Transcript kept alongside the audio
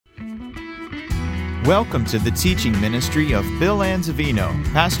Welcome to the teaching ministry of Bill Anzavino,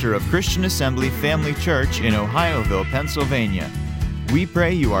 pastor of Christian Assembly Family Church in Ohioville, Pennsylvania. We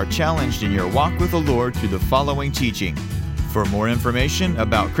pray you are challenged in your walk with the Lord through the following teaching. For more information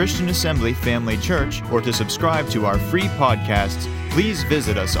about Christian Assembly Family Church or to subscribe to our free podcasts, please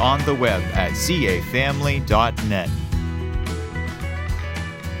visit us on the web at cafamily.net.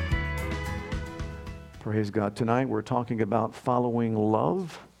 Praise God. Tonight we're talking about following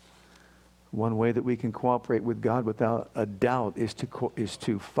love. One way that we can cooperate with God without a doubt is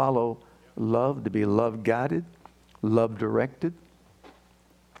to follow love, to be love-guided, love-directed,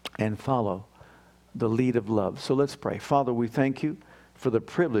 and follow the lead of love. So let's pray. Father, we thank you for the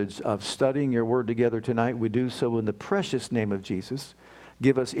privilege of studying your word together tonight. We do so in the precious name of Jesus.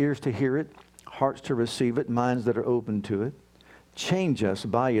 Give us ears to hear it, hearts to receive it, minds that are open to it. Change us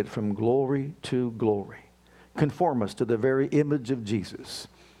by it from glory to glory. Conform us to the very image of Jesus,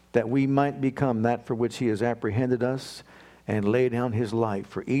 that we might become that for which he has apprehended us and lay down his life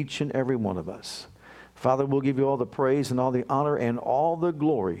for each and every one of us. Father, we'll give you all the praise and all the honor and all the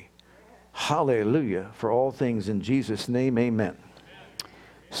glory. Hallelujah. For all things in Jesus' name, amen.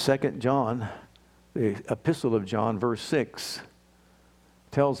 2 John, the epistle of John, verse 6,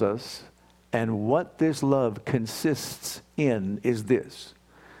 tells us, and what this love consists in is this,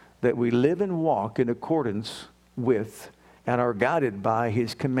 that we live and walk in accordance with and are guided by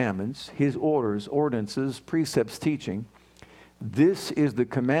his commandments, his orders, ordinances, precepts, teaching. This is the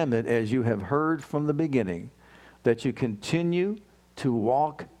commandment, as you have heard from the beginning, that you continue to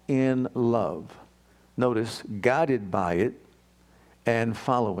walk in love. Notice, guided by it and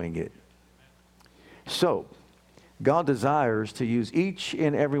following it. So, God desires to use each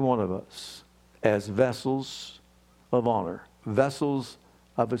and every one of us as vessels of honor, vessels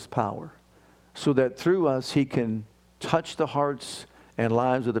of his power, so that through us he can touch the hearts and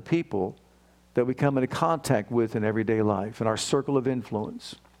lives of the people that we come into contact with in everyday life, in our circle of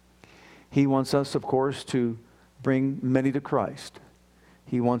influence. He wants us, of course, to bring many to Christ.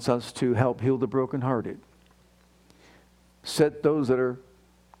 He wants us to help heal the brokenhearted, set those that are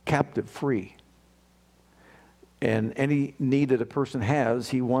captive free. And any need that a person has,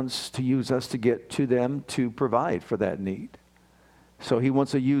 he wants to use us to get to them to provide for that need. So he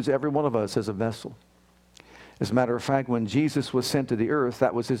wants to use every one of us as a vessel. As a matter of fact, when Jesus was sent to the earth,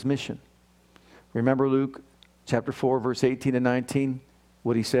 that was his mission. Remember Luke chapter 4, verse 18 and 19,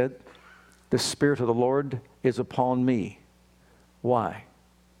 what he said? The Spirit of the Lord is upon me. Why?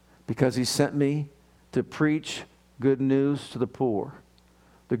 Because he sent me to preach good news to the poor.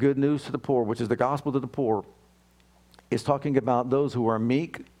 The good news to the poor, which is the gospel to the poor, is talking about those who are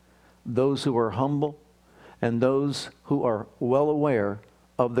meek, those who are humble, and those who are well aware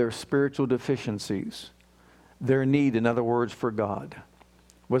of their spiritual deficiencies. Their need, in other words, for God.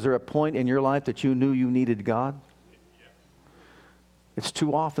 Was there a point in your life that you knew you needed God? It's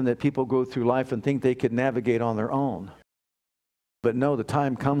too often that people go through life and think they could navigate on their own. But no, the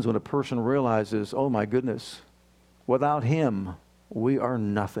time comes when a person realizes, oh my goodness, without him, we are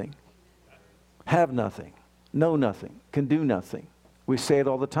nothing. Have nothing, know nothing, can do nothing. We say it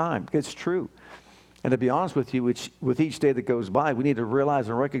all the time. It's true. And to be honest with you, with each day that goes by, we need to realize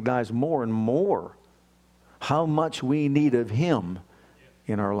and recognize more and more how much we need of him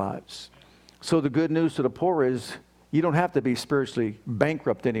in our lives. So the good news to the poor is you don't have to be spiritually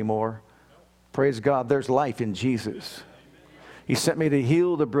bankrupt anymore. Praise God, there's life in Jesus. He sent me to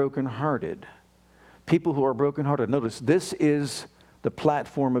heal the brokenhearted. People who are brokenhearted. Notice, this is the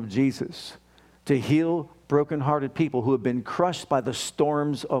platform of Jesus, to heal brokenhearted people who have been crushed by the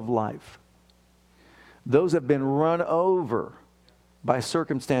storms of life. Those have been run over by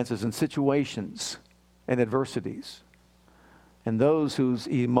circumstances and situations and adversities. And those whose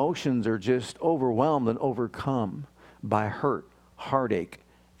emotions are just overwhelmed and overcome by hurt, heartache,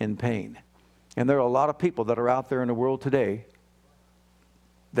 and pain. And there are a lot of people that are out there in the world today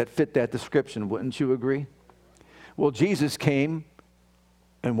that fit that description. Wouldn't you agree? Well, Jesus came,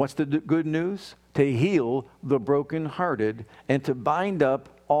 and what's the good news? To heal the brokenhearted and to bind up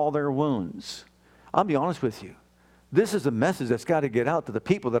all their wounds. I'll be honest with you. This is a message that's got to get out to the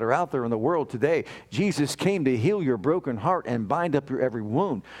people that are out there in the world today. Jesus came to heal your broken heart and bind up your every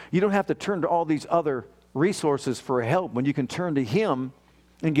wound. You don't have to turn to all these other resources for help when you can turn to him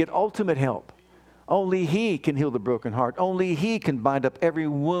and get ultimate help. Only he can heal the broken heart. Only he can bind up every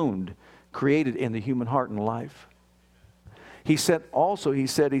wound created in the human heart and life. He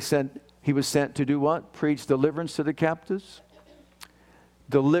was sent to do what? Preach deliverance to the captives.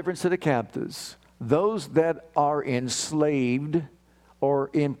 Deliverance to the captives. Those that are enslaved or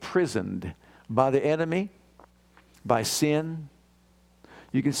imprisoned by the enemy, by sin,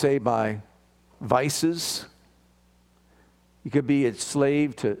 you can say by vices. You could be a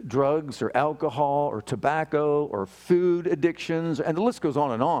slave to drugs or alcohol or tobacco or food addictions, and the list goes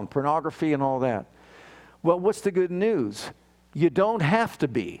on and on, pornography and all that. Well, what's the good news? You don't have to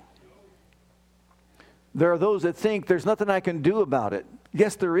be. There are those that think there's nothing I can do about it.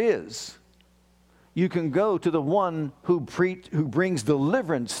 Yes, there is. You can go to the one who brings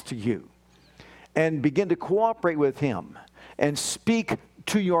deliverance to you and begin to cooperate with him and speak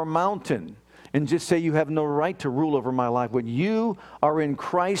to your mountain. And just say, you have no right to rule over my life. When you are in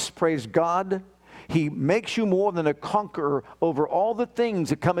Christ, praise God, he makes you more than a conqueror over all the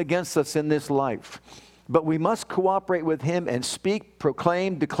things that come against us in this life. But we must cooperate with him and speak,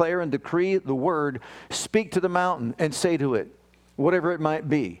 proclaim, declare, and decree the word. Speak to the mountain and say to it, whatever it might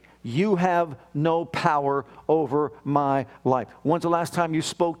be, you have no power over my life. When's the last time you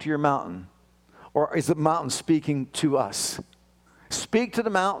spoke to your mountain? Or is the mountain speaking to us? Speak to the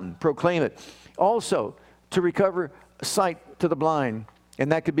mountain, proclaim it. Also, to recover sight to the blind,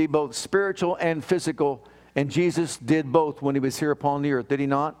 and that could be both spiritual and physical, and Jesus did both when he was here upon the earth, did he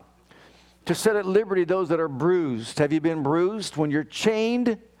not? To set at liberty those that are bruised. Have you been bruised? When you're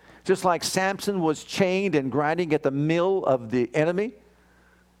chained, just like Samson was chained and grinding at the mill of the enemy,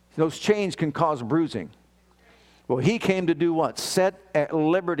 those chains can cause bruising. Well, he came to do what? Set at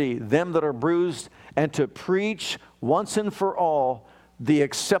liberty them that are bruised, and to preach once and for all the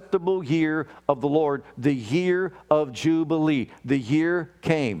acceptable year of the Lord, the year of Jubilee. The year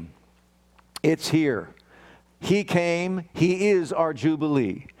came. It's here. He came. He is our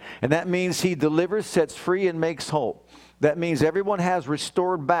Jubilee. And that means he delivers, sets free, and makes whole. That means everyone has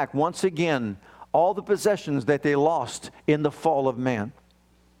restored back once again all the possessions that they lost in the fall of man.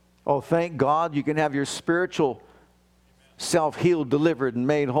 Oh, thank God you can have your spiritual self healed, delivered, and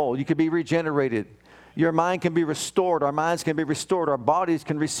made whole. You can be regenerated. Your mind can be restored. Our minds can be restored. Our bodies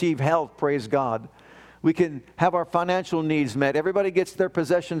can receive health, praise God. We can have our financial needs met. Everybody gets their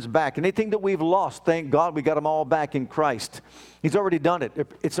possessions back. Anything that we've lost, thank God we got them all back in Christ. He's already done it.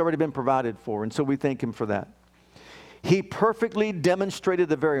 It's already been provided for, and so we thank him for that. He perfectly demonstrated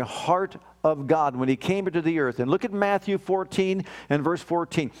the very heart of God when he came into the earth. And look at Matthew 14 and verse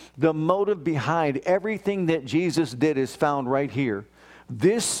 14. The motive behind everything that Jesus did is found right here.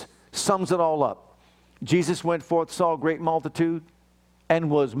 This sums it all up. Jesus went forth, saw a great multitude, and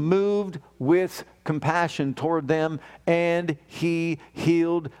was moved with compassion toward them, and he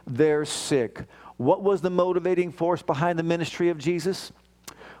healed their sick. What was the motivating force behind the ministry of Jesus?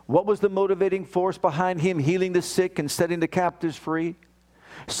 What was the motivating force behind him healing the sick and setting the captives free?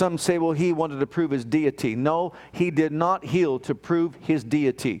 Some say, well, he wanted to prove his deity. No, he did not heal to prove his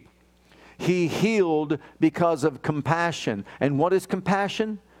deity. He healed because of compassion. And what is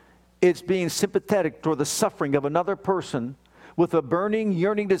compassion? It's being sympathetic toward the suffering of another person with a burning,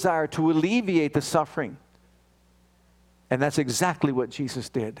 yearning desire to alleviate the suffering. And that's exactly what Jesus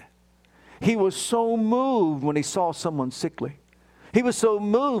did. He was so moved when he saw someone sickly. He was so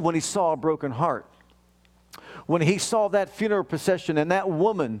moved when he saw a broken heart. When he saw that funeral procession and that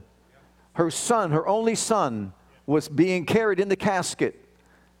woman, her son, her only son, was being carried in the casket.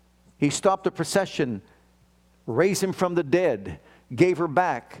 He stopped the procession, raised him from the dead, gave her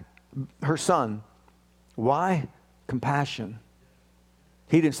back her son. Why? Compassion.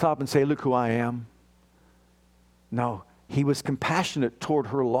 He didn't stop and say, look who I am. No, he was compassionate toward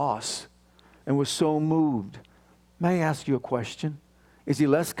her loss and was so moved. May I ask you a question? Is he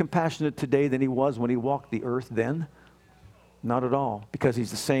less compassionate today than he was when he walked the earth then? Not at all, because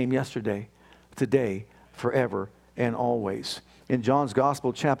he's the same yesterday, today, forever, and always. In John's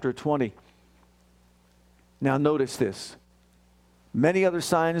Gospel, chapter 20. Now notice this. Many other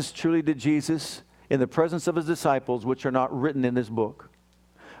signs truly did Jesus in the presence of his disciples, which are not written in this book.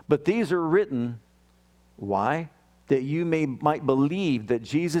 But these are written, why? That you might believe that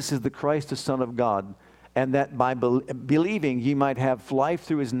Jesus is the Christ, the Son of God, and that by believing ye might have life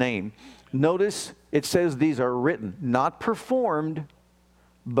through his name. Notice it says these are written, not performed,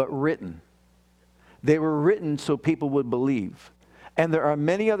 but written. They were written so people would believe. And there are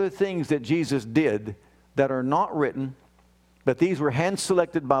many other things that Jesus did that are not written, but these were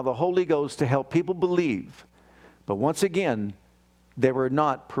hand-selected by the Holy Ghost to help people believe. But once again, they were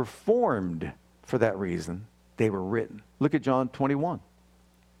not performed for that reason. They were written. Look at John 21.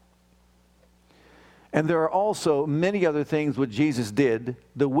 And there are also many other things which Jesus did,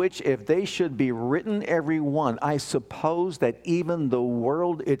 the which if they should be written every one, I suppose that even the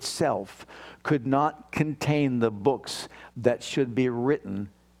world itself could not contain the books that should be written.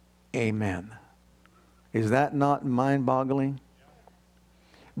 Amen. Is that not mind-boggling?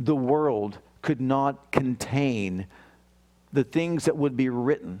 The world could not contain the things that would be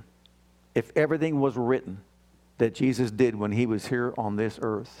written. if everything was written that Jesus did when he was here on this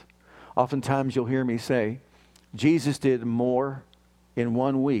earth. Oftentimes you'll hear me say, Jesus did more in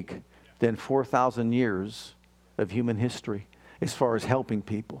 1 week than 4,000 years of human history as far as helping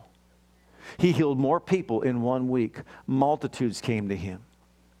people. He healed more people in 1 week. Multitudes came to him.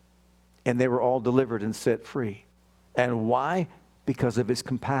 And they were all delivered and set free. And why? Because of his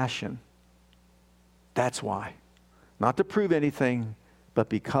compassion. That's why. Not to prove anything, but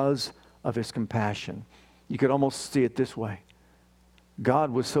because of his compassion. You could almost see it this way.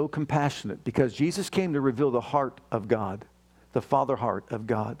 God was so compassionate because Jesus came to reveal the heart of God, the Father heart of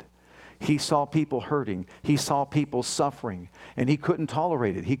God. He saw people hurting. He saw people suffering. And he couldn't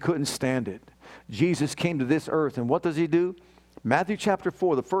tolerate it. He couldn't stand it. Jesus came to this earth, and what does he do? Matthew chapter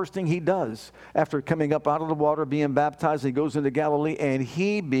 4, the first thing he does after coming up out of the water, being baptized, he goes into Galilee, and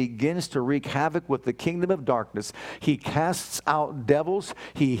he begins to wreak havoc with the kingdom of darkness. He casts out devils.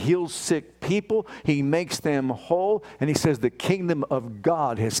 He heals sick people. He makes them whole. And he says, the kingdom of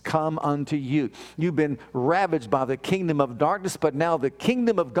God has come unto you. You've been ravaged by the kingdom of darkness, but now the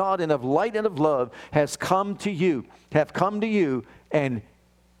kingdom of God and of light and of love has come to you, and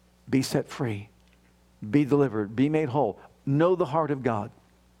be set free, be delivered, be made whole. Know the heart of God.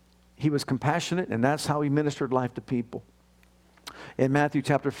 He was compassionate, and that's how he ministered life to people. In Matthew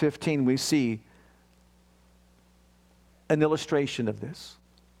chapter 15, we see an illustration of this.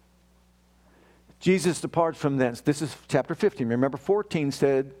 Jesus departs from thence. This is chapter 15. Remember, 14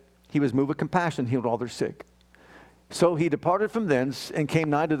 said he was moved with compassion, healed all their sick. So he departed from thence and came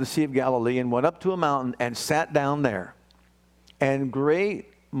nigh to the Sea of Galilee and went up to a mountain and sat down there. And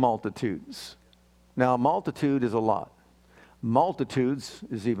great multitudes. Now, multitude is a lot. Multitudes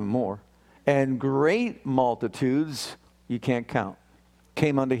is even more. And great multitudes, you can't count,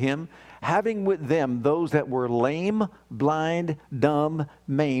 came unto him, having with them those that were lame, blind, dumb,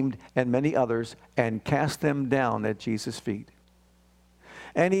 maimed, and many others, and cast them down at Jesus' feet.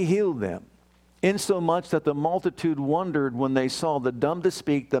 And he healed them, insomuch that the multitude wondered when they saw the dumb to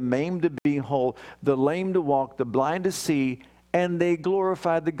speak, the maimed to be whole, the lame to walk, the blind to see, and they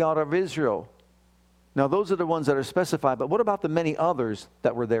glorified the God of Israel. Now, those are the ones that are specified, but what about the many others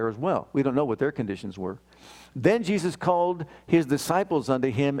that were there as well? We don't know what their conditions were. Then Jesus called his disciples unto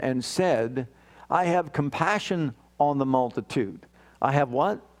him and said, I have compassion on the multitude. I have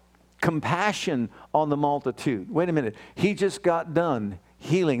what? Compassion on the multitude. Wait a minute. He just got done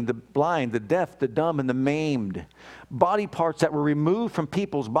healing the blind, the deaf, the dumb, and the maimed. Body parts that were removed from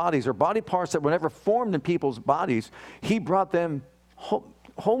people's bodies, or body parts that were never formed in people's bodies. He brought them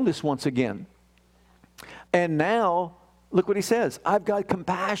wholeness once again. And now, look what he says. I've got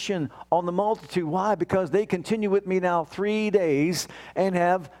compassion on the multitude. Why? Because they continue with me now 3 days and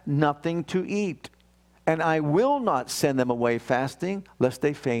have nothing to eat. And I will not send them away fasting, lest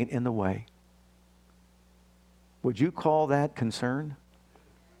they faint in the way. Would you call that concern?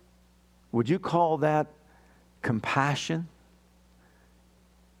 Would you call that compassion?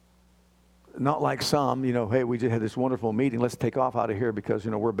 Not like some, hey, we just had this wonderful meeting. Let's take off out of here because,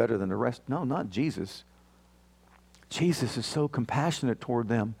 we're better than the rest. No, not Jesus. Jesus is so compassionate toward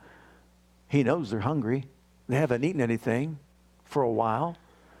them. He knows they're hungry. They haven't eaten anything for a while.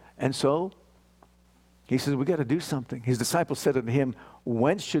 And so he says, we got to do something. His disciples said unto him,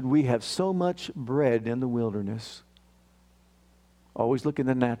 whence should we have so much bread in the wilderness? Always look in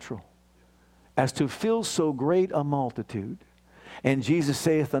the natural. As to fill so great a multitude. And Jesus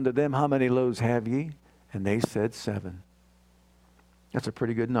saith unto them, how many loaves have ye? And they said 7. That's a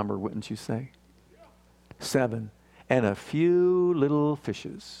pretty good number, wouldn't you say? 7. And a few little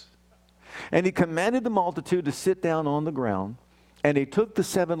fishes. And he commanded the multitude to sit down on the ground. And he took the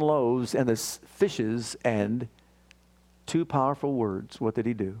 7 loaves and the fishes, and 2 powerful words. What did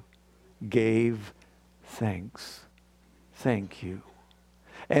he do? Gave thanks. Thank you.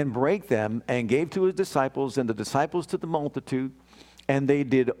 And brake them and gave to his disciples, and the disciples to the multitude. And they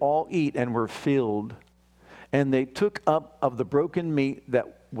did all eat and were filled. And they took up of the broken meat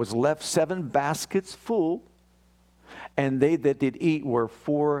that was left 7 baskets full. And they that did eat were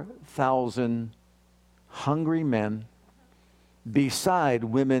 4,000 hungry men, beside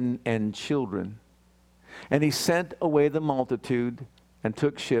women and children. And he sent away the multitude and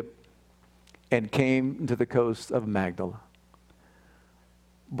took ship and came to the coast of Magdala.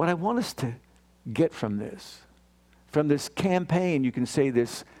 What I want us to get from this campaign, you can say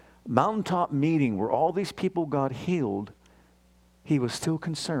this mountaintop meeting where all these people got healed, he was still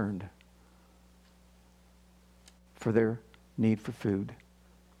concerned for their need for food.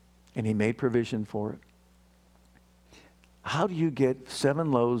 And he made provision for it. How do you get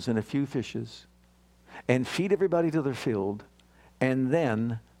 7 loaves and a few fishes and feed everybody till they're filled, and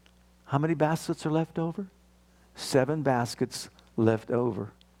then How many baskets are left over? 7 baskets left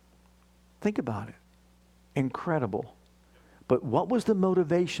over. Think about it. Incredible. But what was the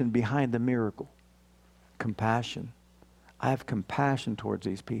motivation behind the miracle? Compassion. I have compassion towards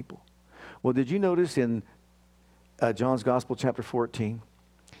these people. Well, did you notice in John's Gospel, chapter 14,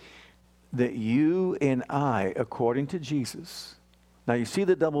 that you and I, according to Jesus, now you see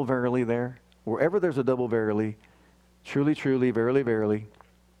the double verily there? Wherever there's a double verily, truly, truly, verily, verily,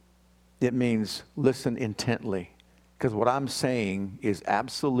 it means listen intently. Because what I'm saying is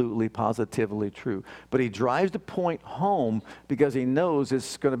absolutely, positively true. But he drives the point home because he knows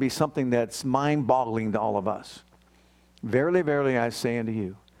it's going to be something that's mind-boggling to all of us. Verily, verily, I say unto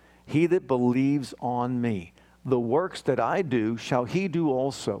you, he that believes on me, the works that I do shall he do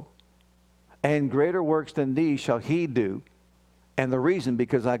also. And greater works than these shall he do. And the reason,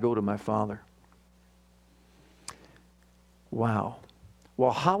 because I go to my Father. Wow.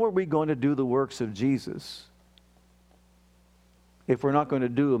 Well, how are we going to do the works of Jesus if we're not going to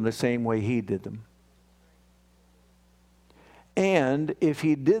do them the same way he did them? And if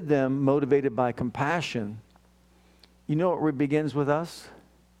he did them motivated by compassion, you know what begins with us?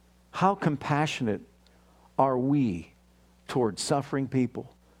 How compassionate are we toward suffering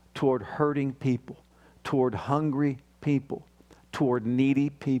people, toward hurting people, toward hungry people, toward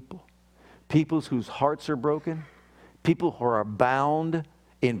needy people, people whose hearts are broken, people who are bound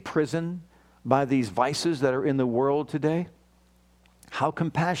in prison by these vices that are in the world today? How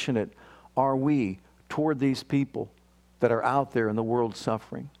compassionate are we toward these people that are out there in the world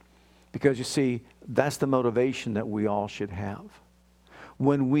suffering? Because you see, that's the motivation that we all should have.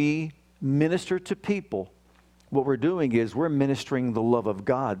 When we minister to people, what we're doing is we're ministering the love of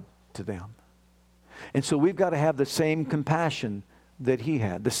God to them. And so we've got to have the same compassion that he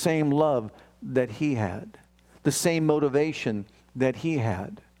had, the same love that he had, the same motivation that he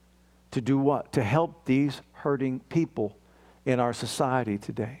had to do what? To help these hurting people in our society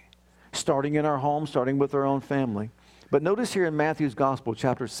today, starting in our home, starting with our own family. But notice here in Matthew's Gospel,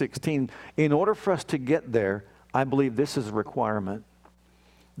 chapter 16, in order for us to get there, I believe this is a requirement.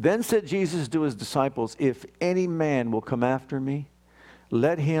 Then said Jesus to his disciples, if any man will come after me,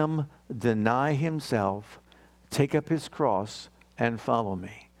 let him deny himself, take up his cross, and follow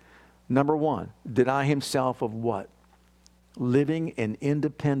me. Number one, deny himself of what? Living an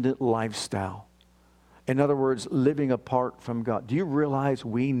independent lifestyle. In other words, living apart from God. Do you realize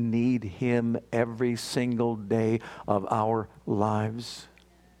we need him every single day of our lives?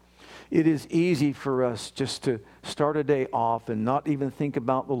 It is easy for us just to start a day off and not even think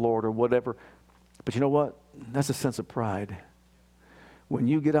about the Lord or whatever. But you know what? That's a sense of pride. When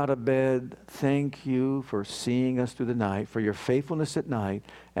you get out of bed, thank you for seeing us through the night, for your faithfulness at night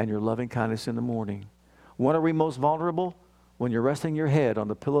and your loving kindness in the morning. When are we most vulnerable? When you're resting your head on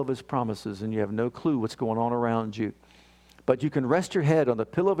the pillow of his promises and you have no clue what's going on around you. But you can rest your head on the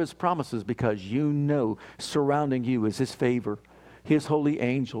pillow of his promises because you know surrounding you is his favor, his holy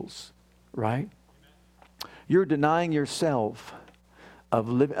angels, right? You're denying yourself of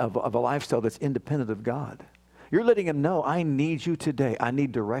a lifestyle that's independent of God. You're letting him know, I need you today. I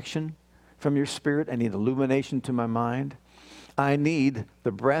need direction from your spirit. I need illumination to my mind. I need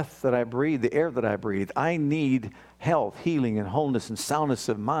the breath that I breathe, the air that I breathe. I need health, healing, and wholeness and soundness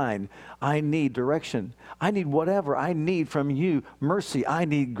of mind. I need direction. I need whatever I need from you. Mercy. I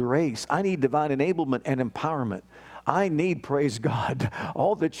need grace. I need divine enablement and empowerment. I need, praise God,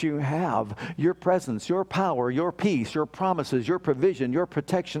 all that you have, your presence, your power, your peace, your promises, your provision, your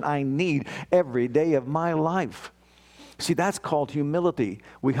protection. I need every day of my life. See, that's called humility.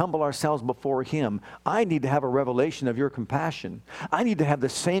 We humble ourselves before him. I need to have a revelation of your compassion. I need to have the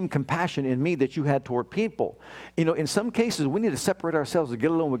same compassion in me that you had toward people. You know, in some cases, we need to separate ourselves and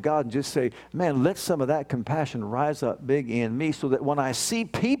get alone with God and just say, man, let some of that compassion rise up big in me so that when I see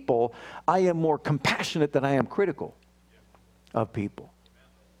people, I am more compassionate than I am critical of people.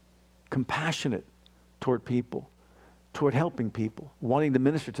 Compassionate toward people, toward helping people, wanting to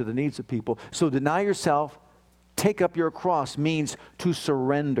minister to the needs of people. So deny yourself. Take up your cross means to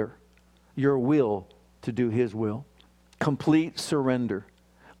surrender your will to do his will. Complete surrender.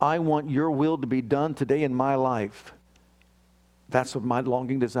 I want your will to be done today in my life. That's what my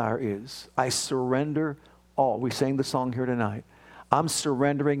longing desire is. I surrender all. We sang the song here tonight. I'm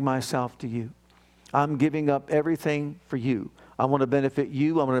surrendering myself to you. I'm giving up everything for you. I want to benefit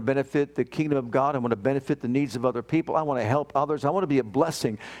you. I want to benefit the kingdom of God. I want to benefit the needs of other people. I want to help others. I want to be a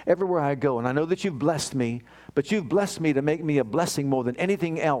blessing everywhere I go. And I know that you've blessed me, but you've blessed me to make me a blessing more than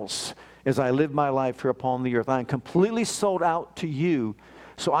anything else as I live my life here upon the earth. I am completely sold out to you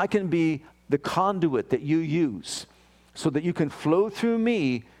so I can be the conduit that you use so that you can flow through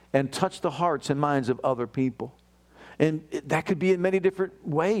me and touch the hearts and minds of other people. And that could be in many different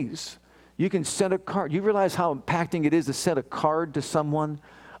ways. You can send a card. You realize how impacting it is to send a card to someone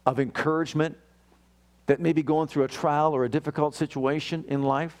of encouragement that may be going through a trial or a difficult situation in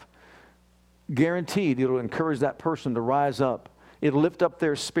life? Guaranteed, it'll encourage that person to rise up. It'll lift up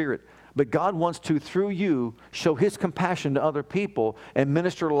their spirit. But God wants to, through you, show His compassion to other people and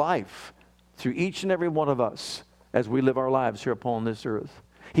minister life through each and every one of us as we live our lives here upon this earth.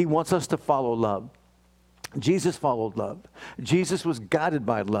 He wants us to follow love. Jesus followed love. Jesus was guided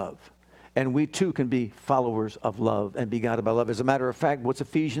by love. And we too can be followers of love and be guided by love. As a matter of fact, what's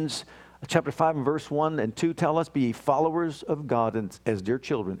Ephesians chapter 5 and verse 1 and 2 tell us? Be ye followers of God and as dear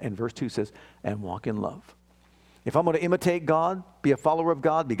children. And verse 2 says, and walk in love. If I'm going to imitate God, be a follower of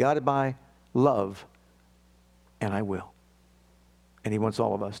God, be guided by love, and I will. And He wants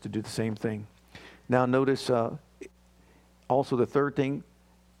all of us to do the same thing. Now notice also the third thing,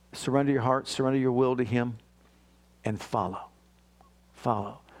 surrender your heart, surrender your will to Him, and follow.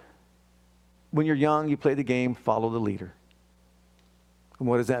 Follow. When you're young, you play the game, follow the leader. And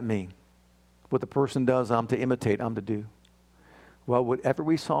what does that mean? What the person does, I'm to imitate, I'm to do. Well, whatever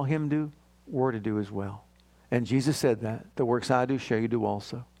we saw Him do, we're to do as well. And Jesus said that. The works I do shall you do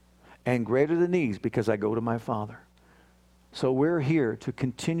also. And greater than these, because I go to my Father. So we're here to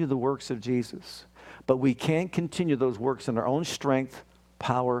continue the works of Jesus. But we can't continue those works in our own strength,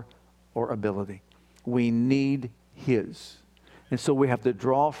 power, or ability. We need His. And so we have to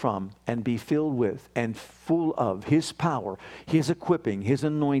draw from and be filled with and full of His power, His equipping, His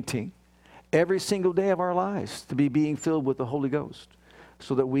anointing, every single day of our lives to be being filled with the Holy Ghost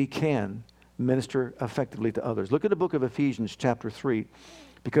so that we can minister effectively to others. Look at the book of Ephesians chapter 3,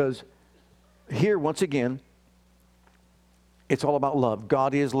 because here, once again, it's all about love.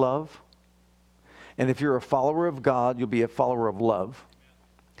 God is love. And if you're a follower of God, you'll be a follower of love.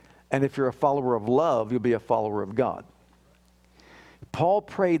 And if you're a follower of love, you'll be a follower of God. Paul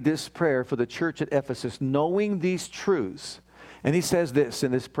prayed this prayer for the church at Ephesus, knowing these truths. And he says this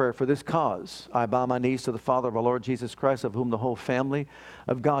in this prayer, for this cause, I bow my knees to the Father of our Lord Jesus Christ, of whom the whole family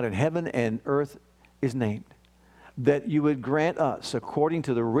of God in heaven and earth is named, that you would grant us, according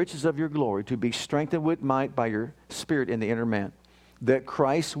to the riches of your glory, to be strengthened with might by your Spirit in the inner man, that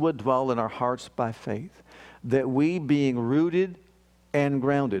Christ would dwell in our hearts by faith, that we being rooted and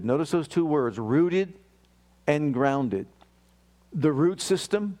grounded. Notice those two words, rooted and grounded. The root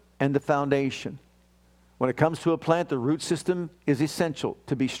system and the foundation. When it comes to a plant, the root system is essential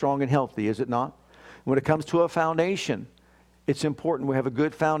to be strong and healthy, is it not? When it comes to a foundation, it's important we have a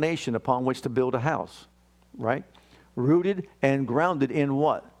good foundation upon which to build a house, right? Rooted and grounded in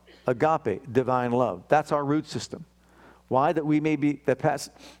what? Agape, divine love. That's our root system. Why? That we may be able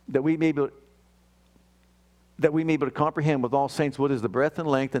to comprehend with all saints what is the breadth and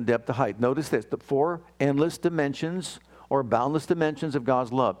length and depth and height. Notice this, the four endless dimensions or boundless dimensions of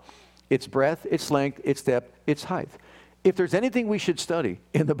God's love. Its breadth, its length, its depth, its height. If there's anything we should study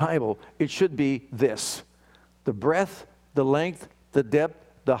in the Bible, it should be this. The breadth, the length, the depth,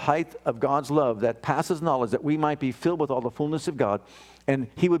 the height of God's love that passes knowledge, that we might be filled with all the fullness of God, and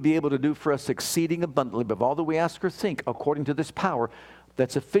He would be able to do for us exceeding abundantly above all that we ask or think, according to this power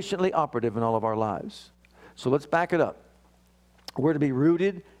that's sufficiently operative in all of our lives. So let's back it up. We're to be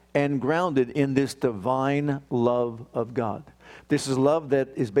rooted and grounded in this divine love of God. This is love that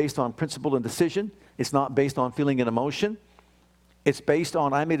is based on principle and decision. It's not based on feeling and emotion. It's based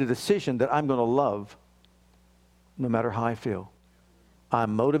on, I made a decision that I'm going to love no matter how I feel.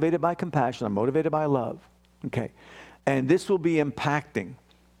 I'm motivated by compassion. I'm motivated by love. Okay. And this will be impacting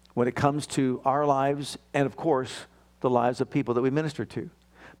when it comes to our lives and, of course, the lives of people that we minister to.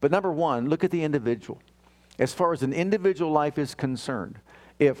 But number one, look at the individual. As far as an individual life is concerned,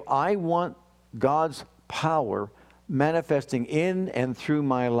 if I want God's power manifesting in and through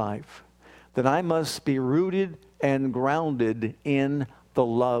my life, then I must be rooted and grounded in the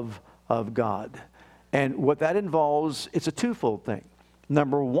love of God. And what that involves, it's a twofold thing.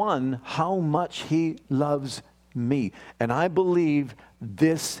 Number one, how much He loves me. And I believe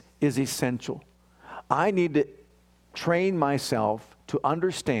this is essential. I need to train myself to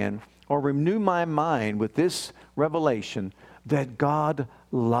understand or renew my mind with this revelation that God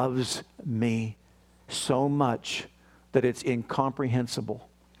loves me so much that it's incomprehensible.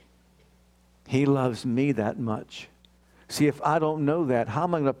 He loves me that much. See, if I don't know that, how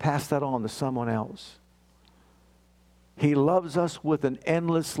am I going to pass that on to someone else? He loves us with an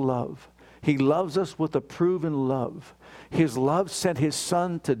endless love. He loves us with a proven love. His love sent His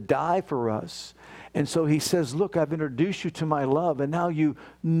Son to die for us. And so He says, look, I've introduced you to my love, and now you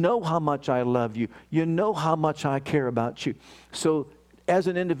know how much I love you. You know how much I care about you. So as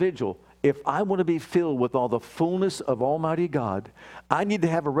an individual, if I want to be filled with all the fullness of Almighty God, I need to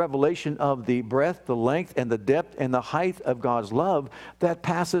have a revelation of the breadth, the length, and the depth, and the height of God's love that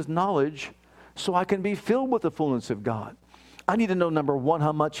passes knowledge, so I can be filled with the fullness of God. I need to know, number one,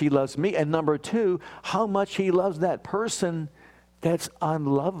 how much He loves me, and number two, how much He loves that person that's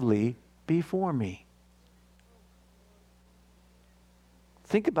unlovely before me.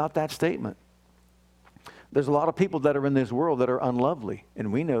 Think about that statement. There's a lot of people that are in this world that are unlovely,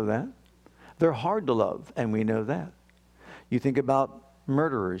 and we know that. They're hard to love, and we know that. You think about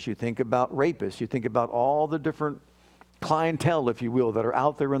murderers, you think about rapists, you think about all the different clientele, if you will, that are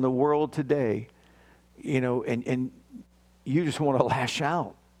out there in the world today, and you just want to lash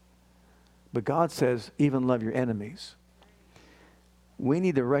out. But God says, even love your enemies. We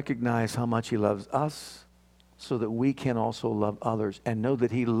need to recognize how much He loves us so that we can also love others and know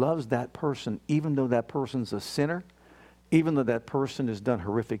that He loves that person, even though that person's a sinner, even though that person has done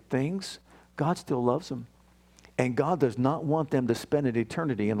horrific things. God still loves them. And God does not want them to spend an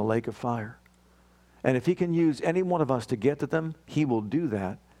eternity in the lake of fire. And if He can use any one of us to get to them, He will do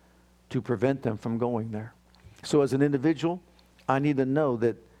that to prevent them from going there. So as an individual, I need to know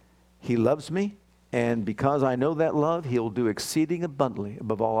that He loves me, and because I know that love, He'll do exceeding abundantly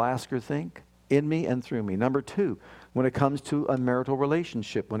above all I ask or think in me and through me. Number two, when it comes to a marital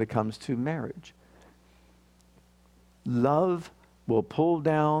relationship, when it comes to marriage, love will pull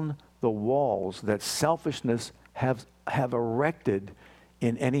down the walls that selfishness have erected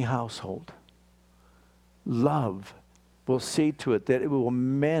in any household. Love will see to it that it will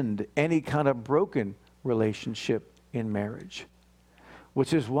mend any kind of broken relationship in marriage.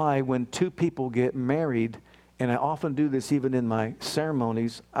 Which is why when two people get married, and I often do this even in my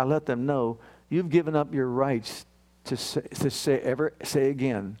ceremonies, I let them know, you've given up your rights to say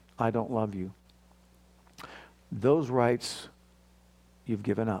again, I don't love you. Those rights you've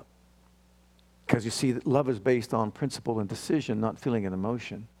given up. Because you see, love is based on principle and decision, not feeling and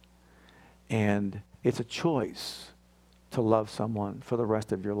emotion. And it's a choice to love someone for the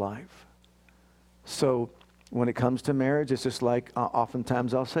rest of your life. So when it comes to marriage, it's just like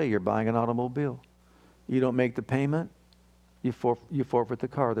oftentimes I'll say, you're buying an automobile. You don't make the payment, you forfeit the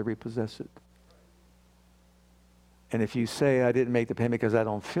car, they repossess it. And if you say, I didn't make the payment because I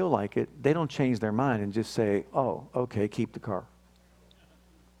don't feel like it, they don't change their mind and just say, oh, okay, keep the car.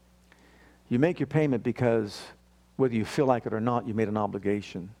 You make your payment because whether you feel like it or not, you made an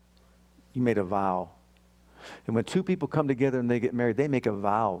obligation. You made a vow. And when two people come together and they get married, they make a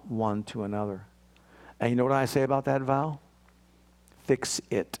vow one to another. And you know what I say about that vow? Fix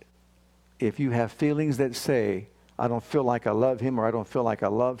it. If you have feelings that say, I don't feel like I love him or I don't feel like I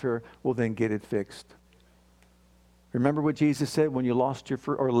love her, well then get it fixed. Remember what Jesus said when you lost your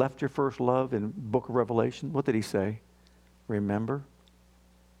or left your first love in book of Revelation? What did He say? Remember.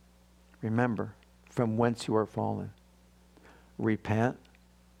 Remember from whence you are fallen. Repent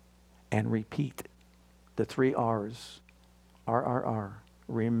and repeat. The 3 R's. R.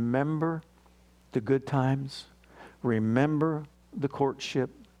 Remember the good times. Remember the courtship.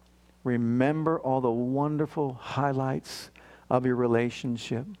 Remember all the wonderful highlights of your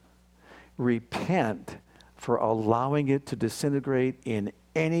relationship. Repent for allowing it to disintegrate in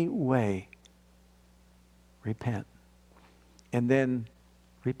any way. Repent. And then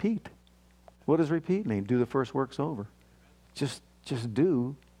repeat. What does repeat mean? Do the first works over. Just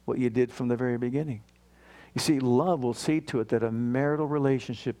do what you did from the very beginning. You see, love will see to it that a marital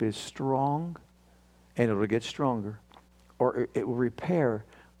relationship is strong, and it will get stronger, or it will repair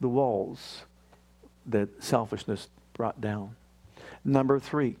the walls that selfishness brought down. Number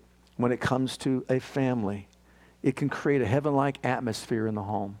 3, when it comes to a family, it can create a heaven-like atmosphere in the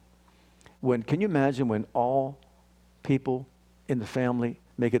home. Can you imagine when all people in the family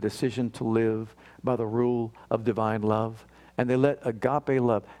make a decision to live by the rule of divine love, and they let agape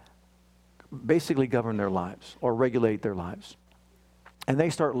love basically govern their lives or regulate their lives. And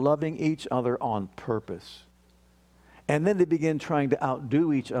they start loving each other on purpose. And then they begin trying to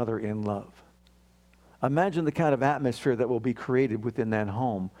outdo each other in love. Imagine the kind of atmosphere that will be created within that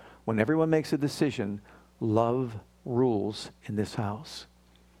home when everyone makes a decision, love rules in this house.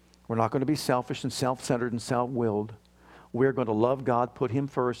 We're not going to be selfish and self-centered and self-willed. We're going to love God, put Him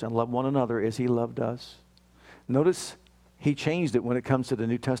first, and love one another as He loved us. Notice He changed it when it comes to the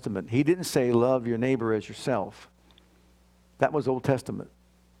New Testament. He didn't say love your neighbor as yourself. That was Old Testament.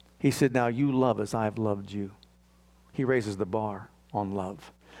 He said, now you love as I have loved you. He raises the bar on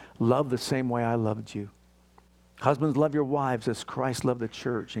love. Love the same way I loved you. Husbands, love your wives as Christ loved the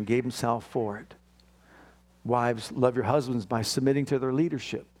church and gave Himself for it. Wives, love your husbands by submitting to their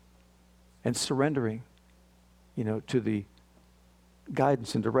leadership and surrendering, to the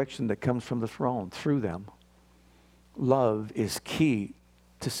guidance and direction that comes from the throne through them. Love is key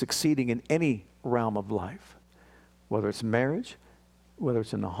to succeeding in any realm of life, whether it's marriage, whether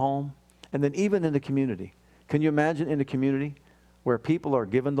it's in the home, and then even in the community. Can you imagine in a community where people are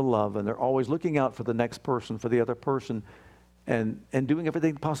given the love and they're always looking out for the next person, for the other person, and doing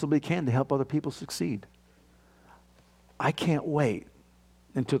everything they possibly can to help other people succeed? I can't wait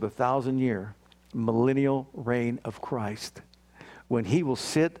until the 1,000-year millennial reign of Christ, when he will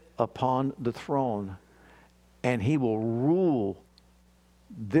sit upon the throne and he will rule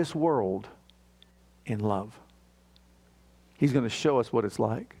this world in love. He's going to show us what it's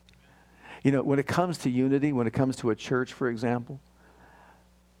like. You know, when it comes to unity, when it comes to a church, for example,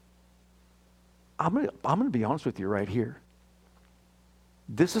 I'm going to be honest with you right here.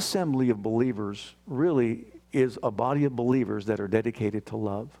 This assembly of believers really is a body of believers that are dedicated to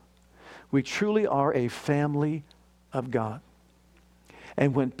love. We truly are a family of God.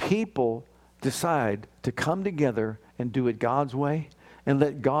 And when people decide to come together and do it God's way and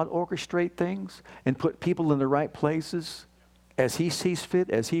let God orchestrate things and put people in the right places as he sees fit,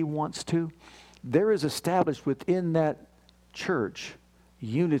 as he wants to, there is established within that church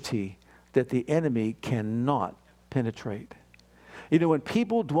unity that the enemy cannot penetrate. You know, when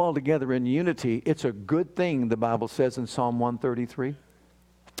people dwell together in unity, it's a good thing, the Bible says in Psalm 133.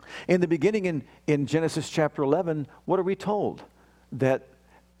 In the beginning, in Genesis chapter 11, what are we told? That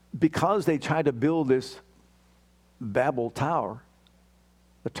because they tried to build this Babel tower,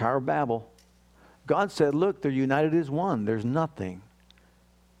 the Tower of Babel, God said, look, they're united as one. There's nothing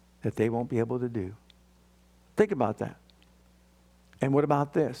that they won't be able to do. Think about that. And what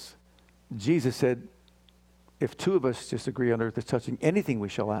about this? Jesus said, if two of us just agree on earth as touching anything we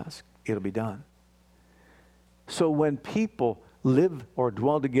shall ask, it'll be done. So when people live or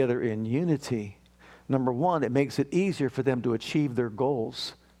dwell together in unity, number one, it makes it easier for them to achieve their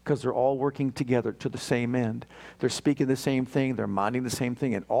goals because they're all working together to the same end. They're speaking the same thing. They're minding the same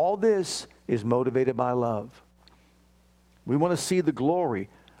thing. And all this is motivated by love. We want to see the glory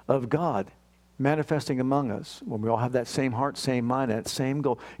of God manifesting among us. When we all have that same heart, same mind, that same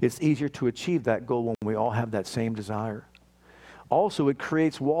goal, it's easier to achieve that goal when we all have that same desire. Also, it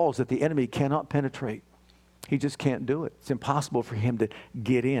creates walls that the enemy cannot penetrate. He just can't do it. It's impossible for him to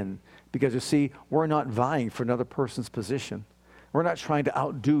get in because, you see, we're not vying for another person's position. We're not trying to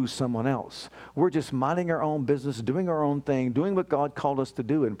outdo someone else. We're just minding our own business, doing our own thing, doing what God called us to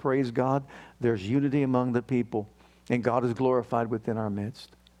do. And praise God, there's unity among the people, and God is glorified within our midst.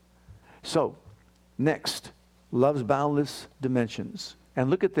 So, next, love's boundless dimensions. And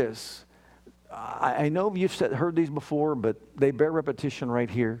look at this. I know you've heard these before, but they bear repetition right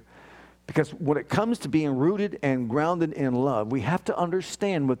here. Because when it comes to being rooted and grounded in love, we have to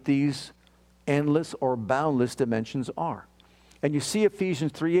understand what these endless or boundless dimensions are. And you see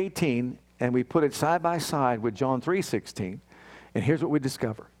Ephesians 3:18, and we put it side by side with John 3:16. And here's what we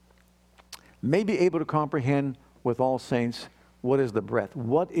discover. May be able to comprehend with all saints what is the breadth.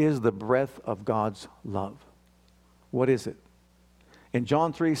 What is the breadth of God's love? What is it? In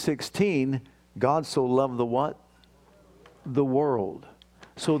John 3:16, God so loved the what? The world.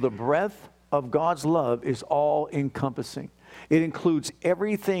 So the breadth of God's love is all encompassing. It includes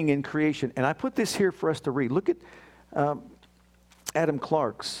everything in creation. And I put this here for us to read. Look at Adam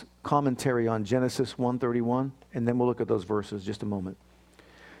Clarke's commentary on Genesis 1:31, and then we'll look at those verses just a moment.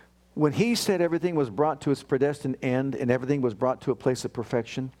 When he said everything was brought to its predestined end and everything was brought to a place of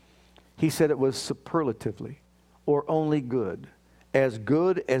perfection, he said it was superlatively, or only good as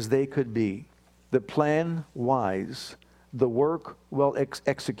they could be, the plan wise, the work well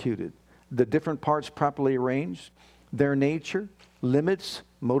executed, the different parts properly arranged, their nature, limits,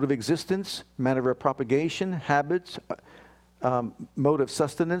 mode of existence, manner of propagation, habits, mode of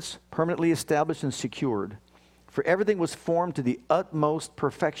sustenance, permanently established and secured. For everything was formed to the utmost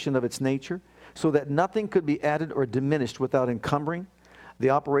perfection of its nature, so that nothing could be added or diminished without encumbering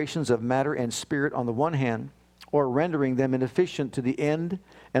the operations of matter and spirit on the one hand, or rendering them inefficient to the end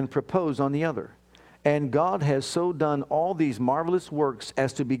and proposed on the other. And God has so done all these marvelous works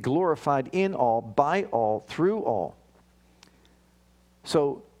as to be glorified in all, by all, through all.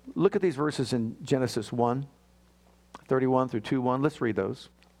 So look at these verses in Genesis 1:31 through 2:1. Let's read those.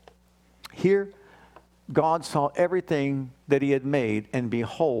 Here, God saw everything that he had made, and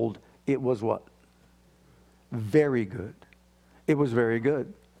behold, it was what? Very good. It was very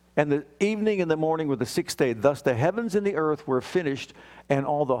good. And the evening and the morning were the sixth day. Thus the heavens and the earth were finished, and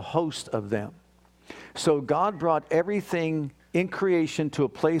all the host of them. So God brought everything in creation to a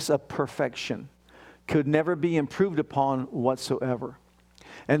place of perfection. Could never be improved upon whatsoever.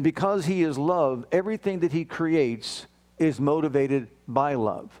 And because he is love, everything that he creates is motivated by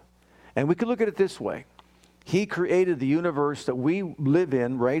love. And we could look at it this way. He created the universe that we live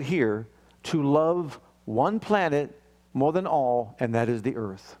in right here to love one planet more than all, and that is the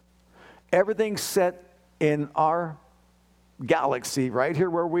earth. Everything set in our galaxy right here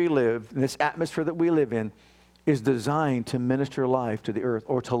where we live, in this atmosphere that we live in, is designed to minister life to the earth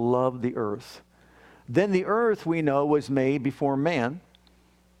or to love the earth. Then the earth, we know, was made before man,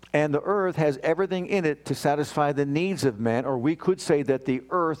 and the earth has everything in it to satisfy the needs of man, or we could say that the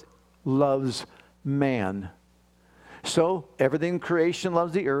earth loves man. So everything in creation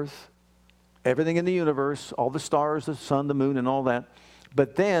loves the earth, everything in the universe, all the stars, the sun, the moon, and all that.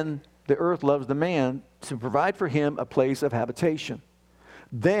 But then the earth loves the man to provide for him a place of habitation.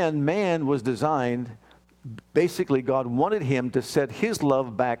 Then man was designed, basically God wanted him to set his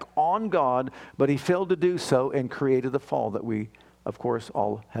love back on God, but he failed to do so and created the fall that we, of course,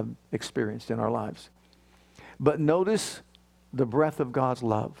 all have experienced in our lives. But notice the breadth of God's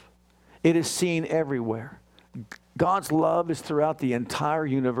love. It is seen everywhere. God's love is throughout the entire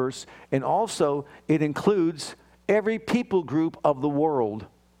universe, and also it includes every people group of the world.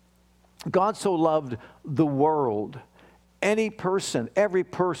 God so loved the world. Any person, every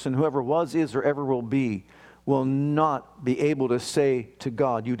person, whoever was, is, or ever will be, will not be able to say to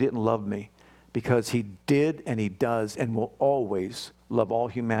God, you didn't love me, because he did and he does and will always love all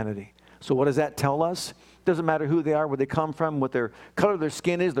humanity. So what does that tell us? It doesn't matter who they are, where they come from, what their color of their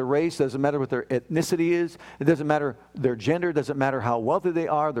skin is, their race, doesn't matter what their ethnicity is, it doesn't matter their gender, it doesn't matter how wealthy they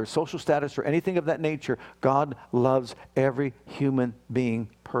are, their social status, or anything of that nature. God loves every human being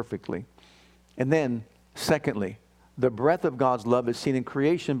perfectly. And then, secondly, the breadth of God's love is seen in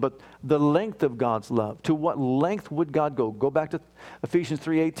creation, but the length of God's love. To what length would God go? Go back to Ephesians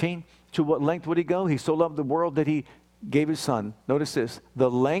 3:18. To what length would he go? He so loved the world that he gave his son. Notice this, the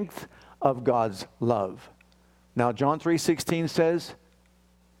length of God's love. Now, John 3:16 says,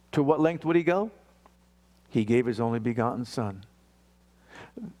 to what length would he go? He gave his only begotten son.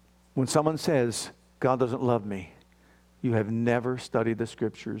 When someone says, God doesn't love me, you have never studied the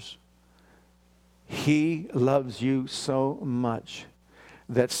scriptures. He loves you so much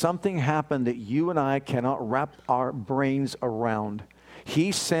that something happened that you and I cannot wrap our brains around.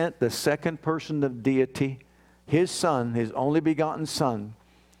 He sent the second person of deity, his son, his only begotten son,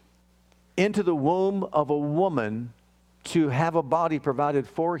 into the womb of a woman to have a body provided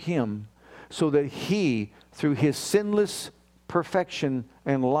for him so that he, through his sinless perfection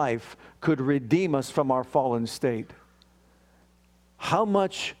and life, could redeem us from our fallen state. How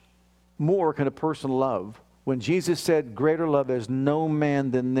much more can a person love when Jesus said, greater love has no man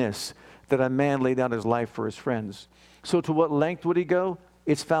than this, that a man lay down his life for his friends. So to what length would he go?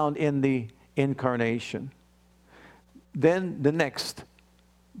 It's found in the incarnation. Then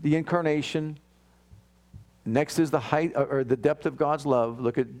the incarnation. Next is the height or the depth of God's love.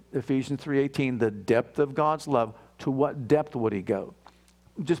 Look at Ephesians 3:18, the depth of God's love. To what depth would he go?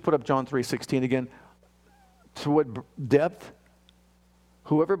 Just put up John 3:16 again. To what depth?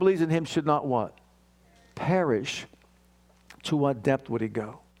 Whoever believes in him should not what? Perish. To what depth would he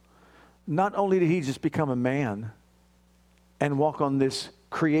go? Not only did he just become a man and walk on this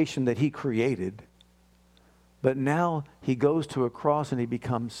creation that he created, but now he goes to a cross and he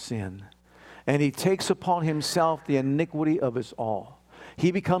becomes sin. And he takes upon himself the iniquity of us all.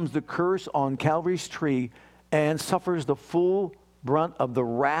 He becomes the curse on Calvary's tree and suffers the full brunt of the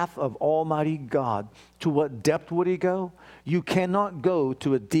wrath of Almighty God. To what depth would he go? You cannot go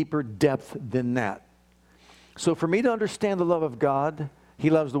to a deeper depth than that. So for me to understand the love of God,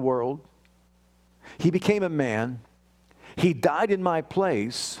 he loves the world. He became a man. He died in my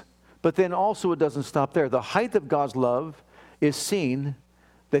place. But then also it doesn't stop there. The height of God's love is seen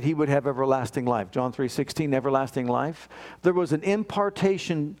that he would have everlasting life. John 3:16, everlasting life. There was an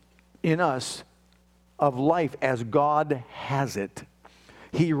impartation in us of life as God has it.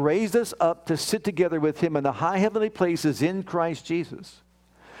 He raised us up to sit together with him in the high heavenly places in Christ Jesus.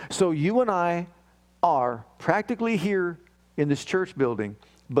 So you and I are practically here in this church building,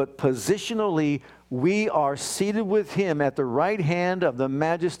 but positionally we are seated with him at the right hand of the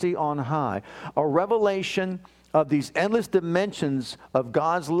majesty on high. A revelation of these endless dimensions of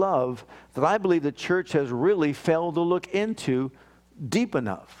God's love that I believe the church has really failed to look into deeply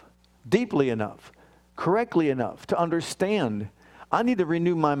enough, correctly enough to understand. I need to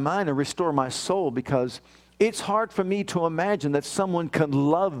renew my mind and restore my soul, because it's hard for me to imagine that someone can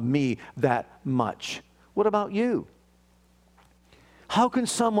love me that much. What about you? How can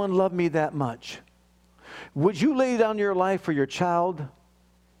someone love me that much? Would you lay down your life for your child?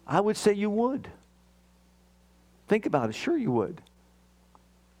 I would say you would. Think about it. Sure you would.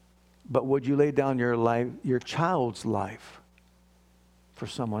 But would you lay down your life, your child's life, for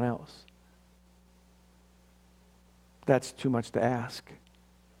someone else? That's too much to ask.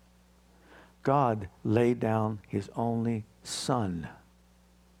 God laid down his only Son.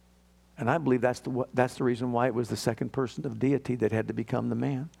 And I believe that's the reason why it was the second person of deity that had to become the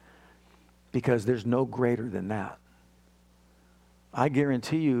man. Because there's no greater than that. I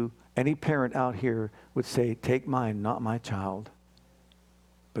guarantee you, any parent out here would say, take mine, not my child.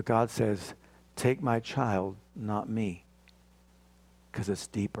 But God says, take my child, not me. Because it's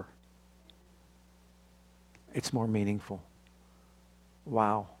deeper. It's more meaningful.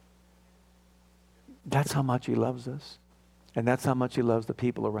 Wow. That's how much he loves us. And that's how much he loves the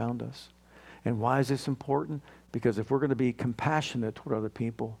people around us. And why is this important? Because if we're going to be compassionate toward other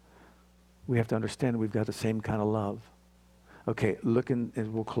people, we have to understand we've got the same kind of love. Okay,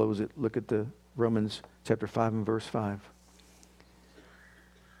 and we'll close it. Look at the Romans chapter 5 and verse 5.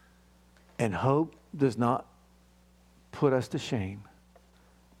 And hope does not put us to shame,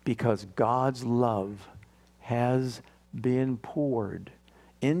 because God's love has been poured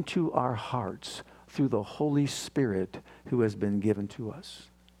into our hearts through the Holy Spirit who has been given to us.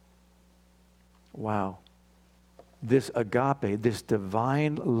 Wow. This agape, this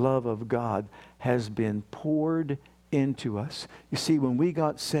divine love of God has been poured into us. You see, when we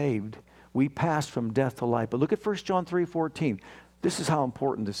got saved, we passed from death to life. But look at 1 John 3:14. This is how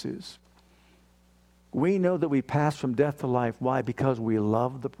important this is. We know that we pass from death to life. Why? Because we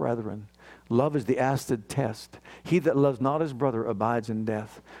love the brethren. Love is the acid test. He that loves not his brother abides in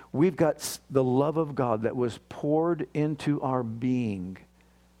death. We've got the love of God that was poured into our being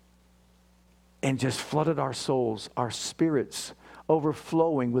and just flooded our souls, our spirits,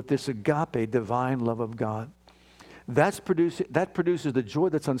 overflowing with this agape, divine love of God. That produces the joy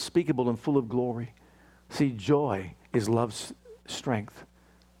that's unspeakable and full of glory. See, joy is love's strength.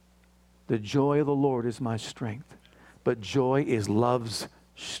 The joy of the Lord is my strength. But joy is love's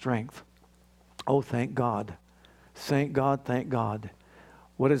strength. Oh, thank God. Thank God, thank God.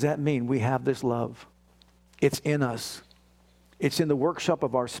 What does that mean? We have this love. It's in us. It's in the workshop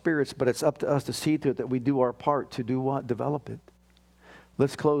of our spirits, but it's up to us to see to it that we do our part to do what? Develop it.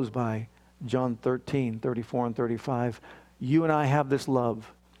 Let's close by John 13:34 and 35. You and I have this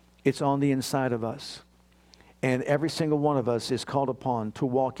love. It's on the inside of us. And every single one of us is called upon to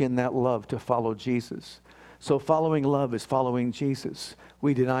walk in that love, to follow Jesus. So following love is following Jesus.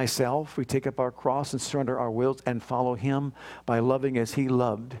 We deny self, we take up our cross and surrender our wills and follow him by loving as he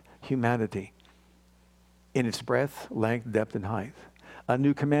loved humanity in its breadth, length, depth, and height. A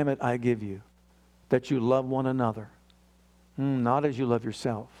new commandment I give you, that you love one another, not as you love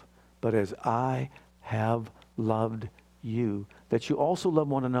yourself, but as I have loved you, that you also love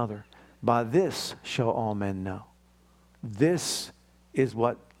one another. By this shall all men know. This is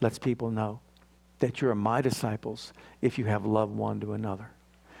what lets people know that you're my disciples if you have love one to another.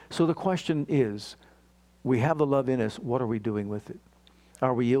 So the question is, we have the love in us. What are we doing with it?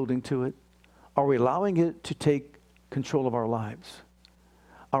 Are we yielding to it? Are we allowing it to take control of our lives?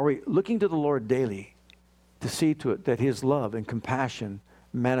 Are we looking to the Lord daily to see to it that his love and compassion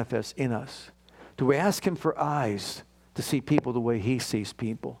manifests in us? Do we ask him for eyes to see people the way he sees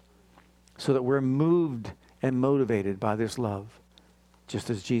people, so that we're moved and motivated by this love, just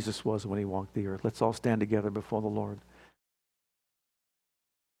as Jesus was when he walked the earth? Let's all stand together before the Lord.